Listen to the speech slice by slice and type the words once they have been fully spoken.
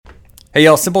Hey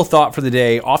y'all, simple thought for the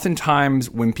day. Oftentimes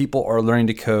when people are learning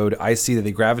to code, I see that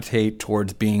they gravitate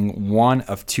towards being one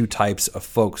of two types of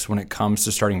folks when it comes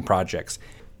to starting projects.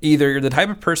 Either you're the type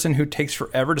of person who takes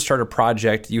forever to start a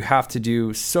project, you have to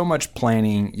do so much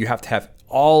planning, you have to have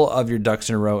all of your ducks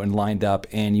in a row and lined up,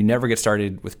 and you never get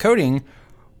started with coding,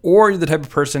 or you're the type of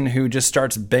person who just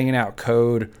starts banging out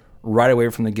code right away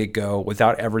from the get-go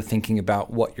without ever thinking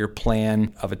about what your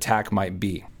plan of attack might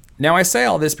be. Now, I say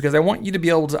all this because I want you to be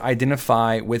able to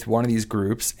identify with one of these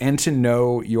groups and to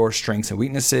know your strengths and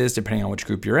weaknesses depending on which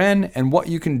group you're in and what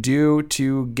you can do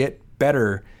to get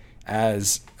better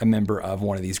as a member of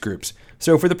one of these groups.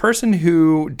 So for the person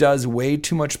who does way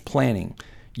too much planning,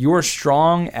 you're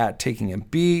strong at taking a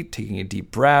beat, taking a deep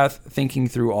breath, thinking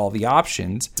through all the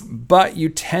options, but you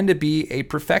tend to be a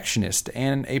perfectionist.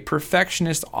 And a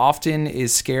perfectionist often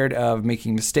is scared of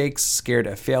making mistakes, scared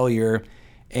of failure.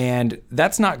 And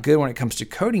that's not good when it comes to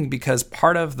coding because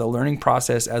part of the learning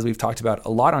process, as we've talked about a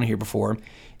lot on here before,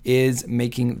 is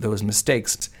making those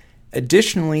mistakes.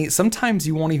 Additionally, sometimes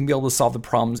you won't even be able to solve the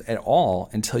problems at all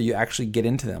until you actually get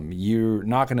into them. You're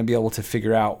not going to be able to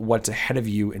figure out what's ahead of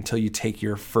you until you take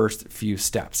your first few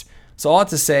steps. So all I have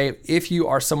to say, if you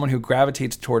are someone who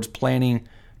gravitates towards planning,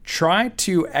 try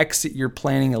to exit your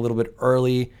planning a little bit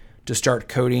early to start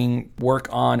coding, work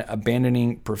on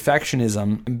abandoning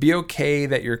perfectionism, and be okay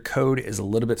that your code is a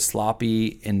little bit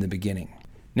sloppy in the beginning.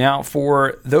 Now,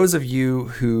 for those of you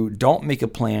who don't make a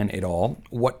plan at all,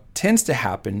 what tends to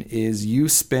happen is you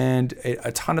spend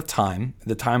a ton of time.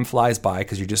 The time flies by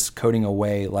because you're just coding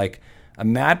away like a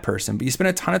mad person, but you spend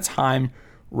a ton of time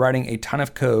writing a ton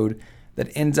of code that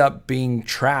ends up being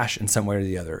trash in some way or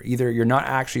the other. Either you're not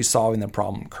actually solving the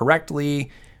problem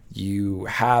correctly, you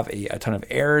have a ton of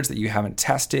errors that you haven't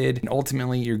tested, and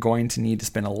ultimately you're going to need to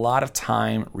spend a lot of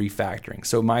time refactoring.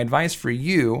 So my advice for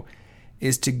you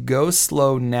is to go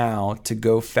slow now to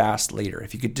go fast later.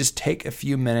 If you could just take a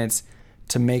few minutes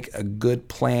to make a good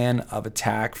plan of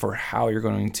attack for how you're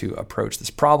going to approach this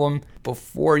problem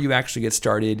before you actually get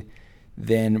started,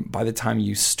 then by the time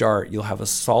you start, you'll have a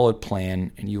solid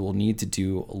plan and you will need to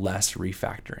do less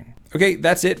refactoring. Okay,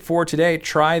 that's it for today.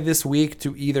 Try this week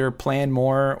to either plan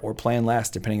more or plan less,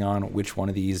 depending on which one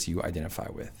of these you identify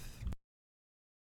with.